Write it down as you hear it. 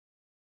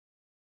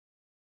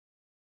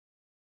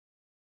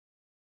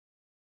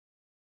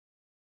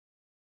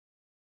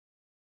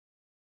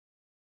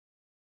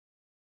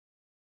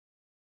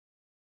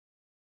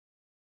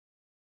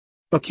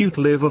Acute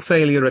liver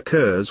failure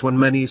occurs when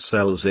many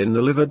cells in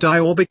the liver die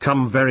or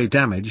become very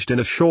damaged in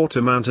a short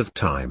amount of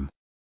time.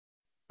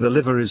 The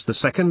liver is the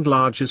second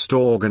largest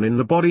organ in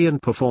the body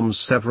and performs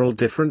several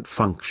different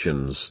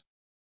functions.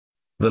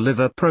 The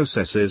liver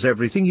processes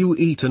everything you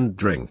eat and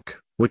drink,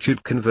 which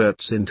it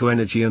converts into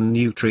energy and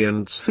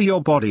nutrients for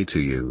your body to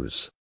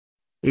use.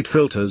 It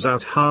filters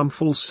out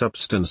harmful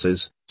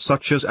substances,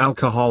 such as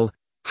alcohol,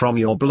 from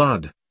your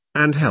blood,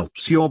 and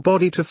helps your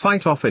body to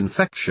fight off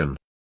infection.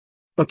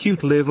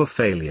 Acute liver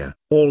failure,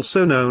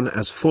 also known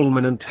as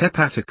fulminant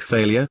hepatic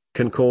failure,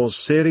 can cause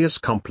serious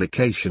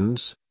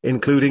complications,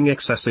 including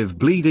excessive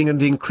bleeding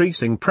and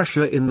increasing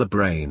pressure in the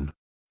brain.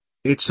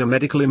 It's a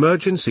medical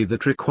emergency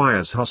that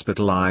requires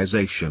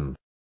hospitalization.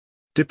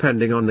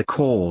 Depending on the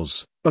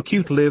cause,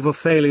 acute liver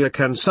failure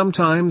can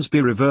sometimes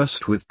be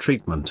reversed with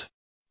treatment.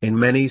 In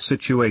many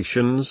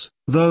situations,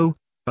 though,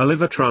 a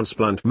liver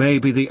transplant may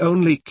be the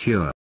only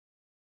cure.